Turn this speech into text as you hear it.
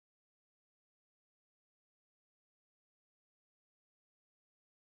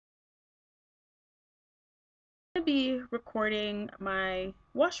be recording my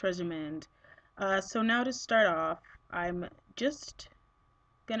wash regimen. So now to start off, I'm just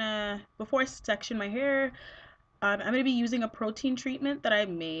gonna, before I section my hair, I'm gonna be using a protein treatment that I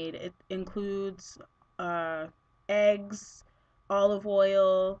made. It includes uh, eggs, olive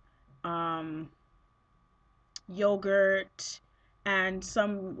oil, um, yogurt, and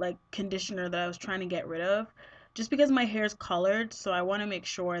some like conditioner that I was trying to get rid of. Just because my hair is colored, so I want to make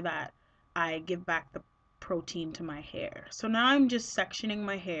sure that I give back the protein to my hair. So now I'm just sectioning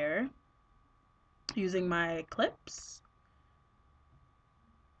my hair using my clips.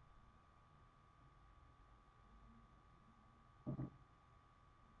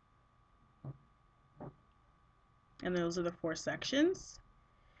 And those are the 4 sections.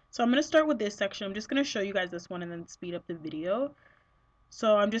 So I'm going to start with this section. I'm just going to show you guys this one and then speed up the video.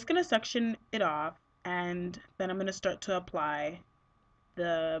 So I'm just going to section it off, and then I'm going to start to apply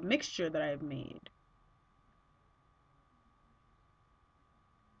the mixture that I've made.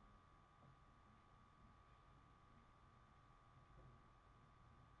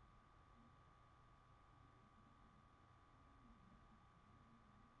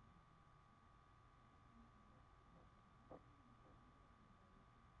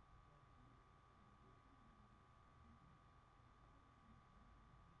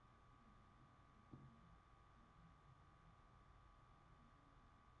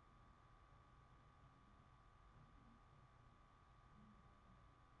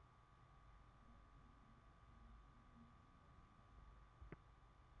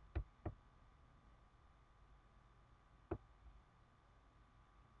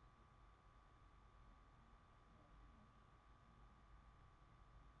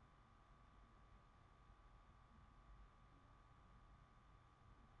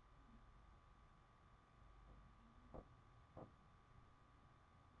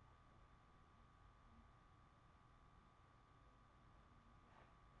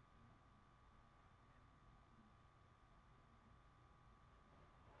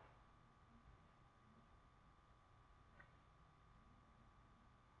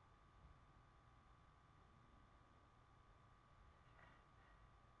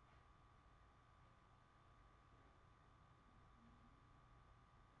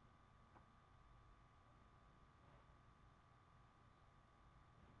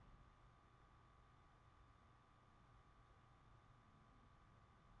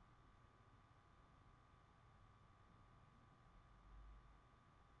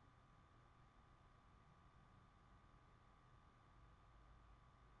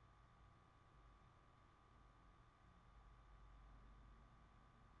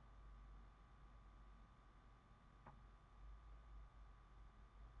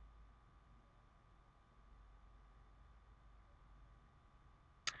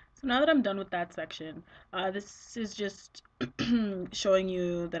 So now that I'm done with that section, this is just showing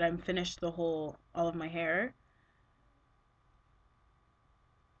you that I'm finished all of my hair.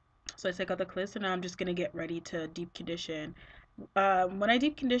 So I take out the clips and now I'm just gonna get ready to deep condition. When I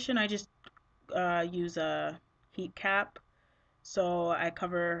deep condition, I just use a heat cap. So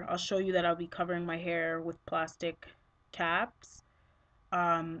I'll show you that I'll be covering my hair with plastic caps.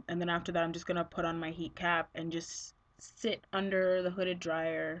 And then after that, I'm just gonna put on my heat cap and just sit under the hooded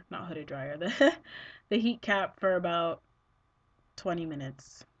dryer, not hooded dryer, the heat cap for about 20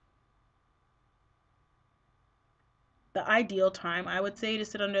 minutes. The ideal time, I would say, to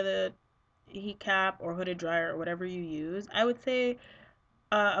sit under the heat cap or hooded dryer or whatever you use, I would say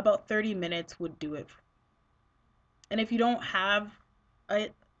about 30 minutes would do it. And if you don't have a,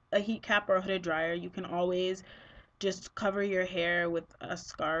 a heat cap or a hooded dryer, you can always just cover your hair with a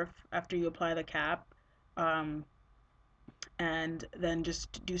scarf after you apply the cap, um, and then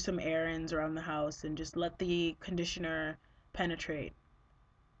just do some errands around the house and just let the conditioner penetrate.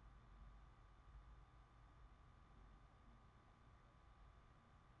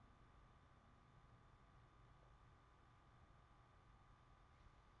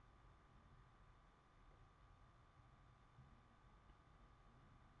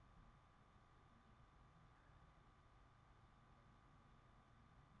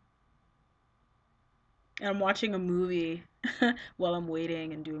 And I'm watching a movie while I'm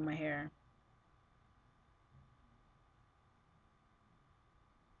waiting and doing my hair.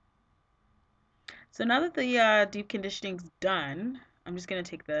 So now that the deep conditioning's done, I'm just gonna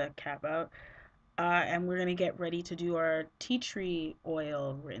take the cap out, and we're gonna get ready to do our tea tree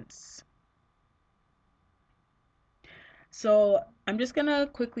oil rinse. So I'm just gonna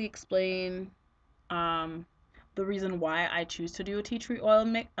quickly explain um, the reason why I choose to do a tea tree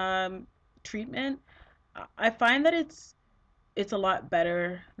oil treatment. I find that it's a lot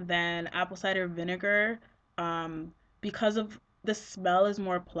better than apple cider vinegar um, because of the smell is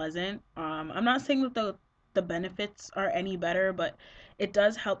more pleasant. I'm not saying that the benefits are any better, but it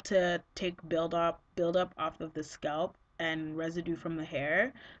does help to take build up off of the scalp and residue from the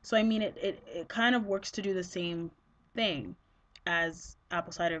hair. So I mean it kind of works to do the same thing as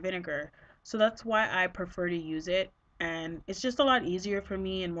apple cider vinegar. So that's why I prefer to use it, and it's just a lot easier for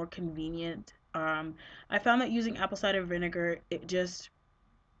me and more convenient. I found that using apple cider vinegar,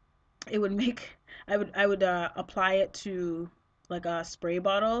 it would make I would apply it to like a spray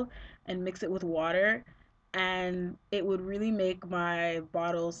bottle and mix it with water, and it would really make my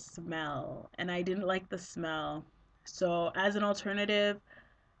bottle smell, and I didn't like the smell. So as an alternative,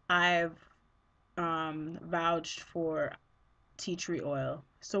 I've vouched for tea tree oil.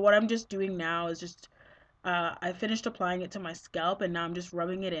 So what I'm just doing now is just I finished applying it to my scalp, and now I'm just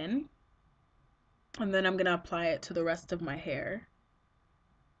rubbing it in, and then I'm gonna apply it to the rest of my hair.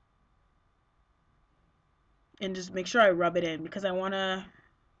 And just make sure I rub it in because I want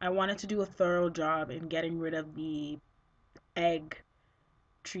it to do a thorough job in getting rid of the egg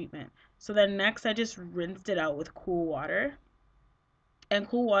treatment. So then next I just rinsed it out with cool water. And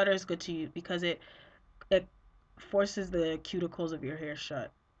cool water is good to use because it forces the cuticles of your hair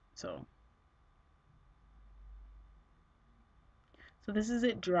shut. So so this is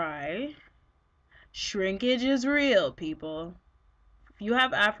it dry. Shrinkage is real, people. If you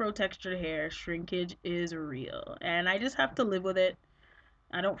have afro textured hair, shrinkage is real. And I just have to live with it.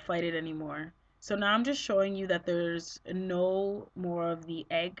 I don't fight it anymore. So now I'm just showing you that there's no more of the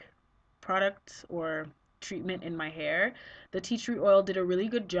egg product or treatment in my hair. The tea tree oil did a really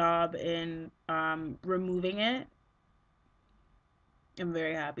good job in removing it. I'm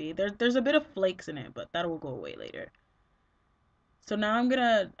very happy. There's a bit of flakes in it, but that will go away later. So now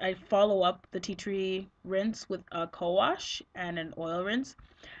I follow up the tea tree rinse with a co-wash and an oil rinse.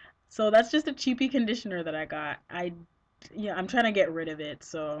 So that's just a cheapy conditioner that I got. Yeah, I'm trying to get rid of it,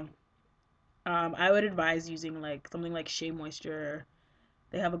 so I would advise using like something like Shea Moisture.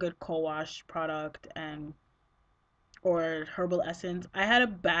 They have a good co-wash product, and or Herbal Essence. I had a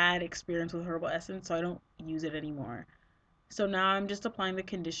bad experience with Herbal Essence, so I don't use it anymore. So now I'm just applying the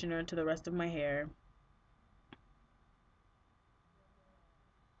conditioner to the rest of my hair.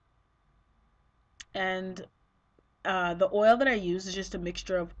 And the oil that I use is just a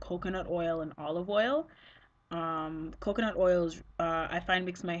mixture of coconut oil and olive oil. Coconut oil I find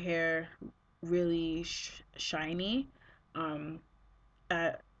makes my hair really shiny. Um,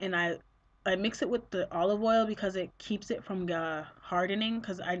 and I mix it with the olive oil because it keeps it from hardening.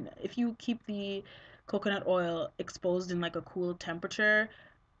 Because if you keep the coconut oil exposed in like a cool temperature,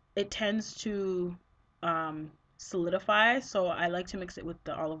 it tends to solidify. So I like to mix it with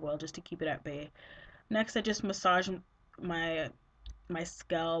the olive oil just to keep it at bay. Next, I just massage my my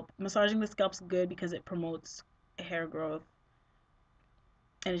scalp. Massaging the scalp's good because it promotes hair growth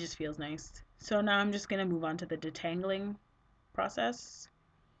and it just feels nice. So now I'm just gonna move on to the detangling process.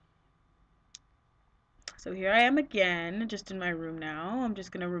 So here I am again, just in my room now. I'm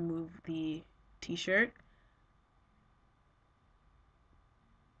just gonna remove the t-shirt.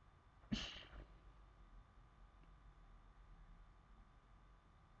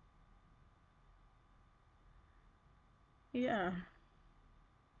 Yeah.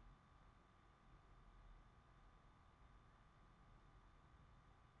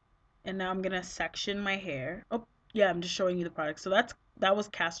 And now I'm gonna section my hair. Oh, yeah, I'm just showing you the product. So that was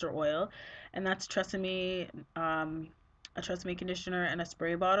castor oil, and that's Tresemme, a Tresemme conditioner and a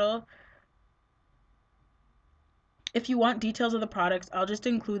spray bottle. If you want details of the products, I'll just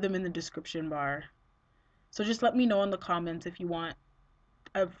include them in the description bar. So just let me know in the comments if you want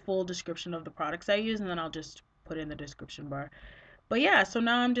a full description of the products I use, and then I'll just put it in the description bar. But yeah, so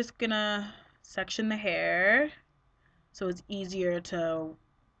now I'm just gonna section the hair so it's easier to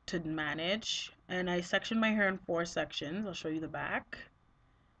manage. And I section my hair in 4 sections. I'll show you the back.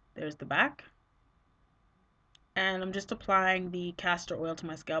 There's the back. And I'm just applying the castor oil to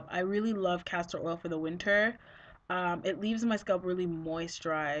my scalp. I really love castor oil for the winter. It leaves my scalp really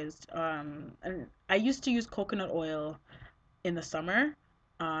moisturized. And I used to use coconut oil in the summer,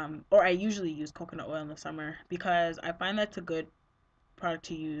 or I usually use coconut oil in the summer because I find that's a good product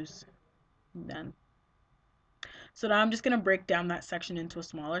to use then. So now I'm just going to break down that section into a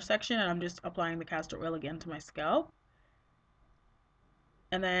smaller section, and I'm just applying the castor oil again to my scalp.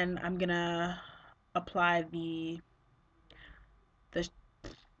 And then I'm going to apply the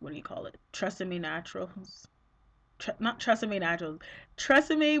what do you call it? Tresemme Naturals. Not Tresemme Naturals.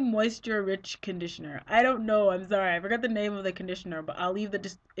 Tresemme Moisture Rich Conditioner. I don't know. I'm sorry. I forgot the name of the conditioner, but I'll leave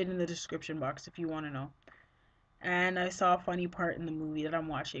it in the description box if you want to know. And I saw a funny part in the movie that I'm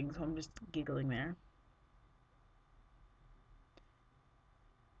watching, so I'm just giggling there.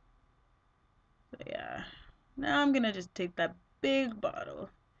 Yeah. Now I'm gonna just take that big bottle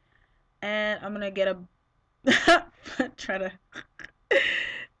and I'm gonna get a try to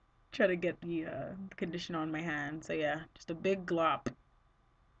try to get the conditioner on my hand. So yeah, just a big glop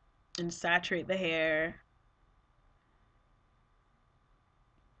and saturate the hair.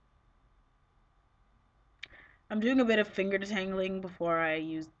 I'm doing a bit of finger detangling before I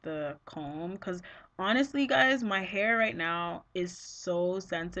use the comb because honestly, guys, my hair right now is so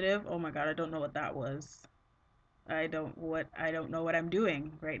sensitive. Oh my God, I don't know what that was. I don't know what I'm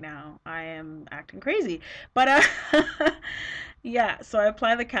doing right now. I am acting crazy. But yeah, so I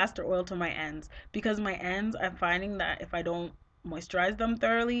apply the castor oil to my ends because my ends I'm finding that if I don't moisturize them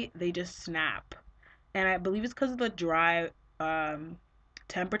thoroughly, they just snap. And I believe it's because of the dry um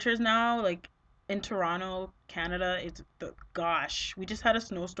temperatures now. Like in Toronto, Canada, it's the gosh, we just had a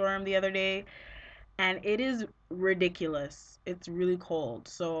snowstorm the other day and it is ridiculous. It's really cold.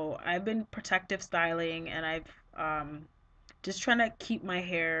 So I've been protective styling and I've just trying to keep my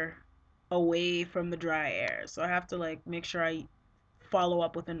hair away from the dry air. So I have to like make sure I follow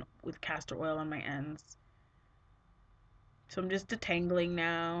up with castor oil on my ends. So I'm just detangling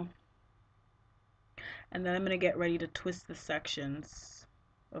now. And then I'm going to get ready to twist the sections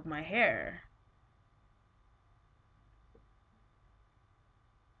of my hair.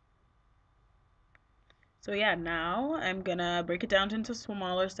 So yeah, now I'm gonna break it down into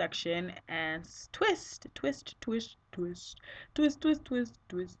smaller section and twist, twist, twist, twist, twist, twist, twist,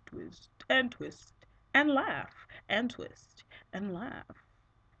 twist, twist, and laugh, and twist, and laugh.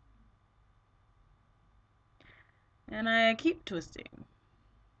 And I keep twisting.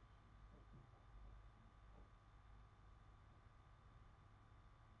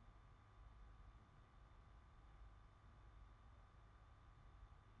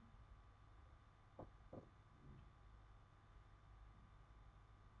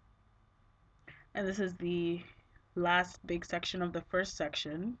 And this is the last big section of the first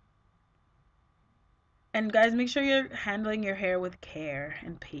section. And guys, make sure you're handling your hair with care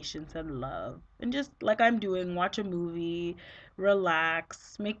and patience and love. And just like I'm doing, watch a movie,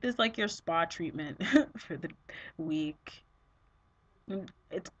 relax, make this like your spa treatment for the week.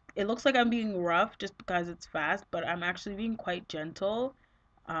 It looks like I'm being rough just because it's fast, but I'm actually being quite gentle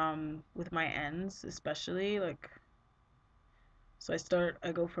with my ends, especially like so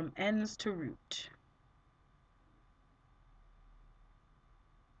I go from ends to root.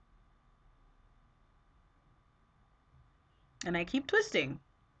 And I keep twisting.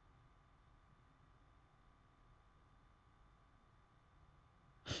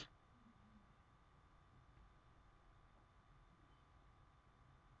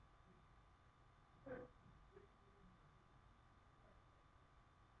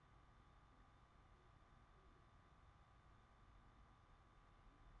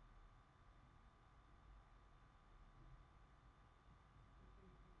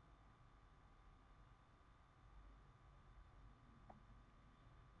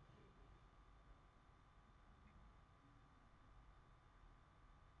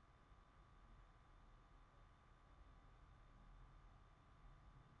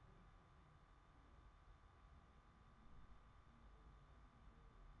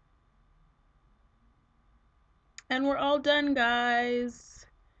 And we're all done, guys.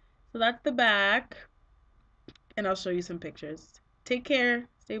 So that's the back. And I'll show you some pictures. Take care.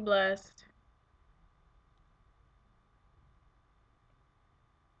 Stay blessed.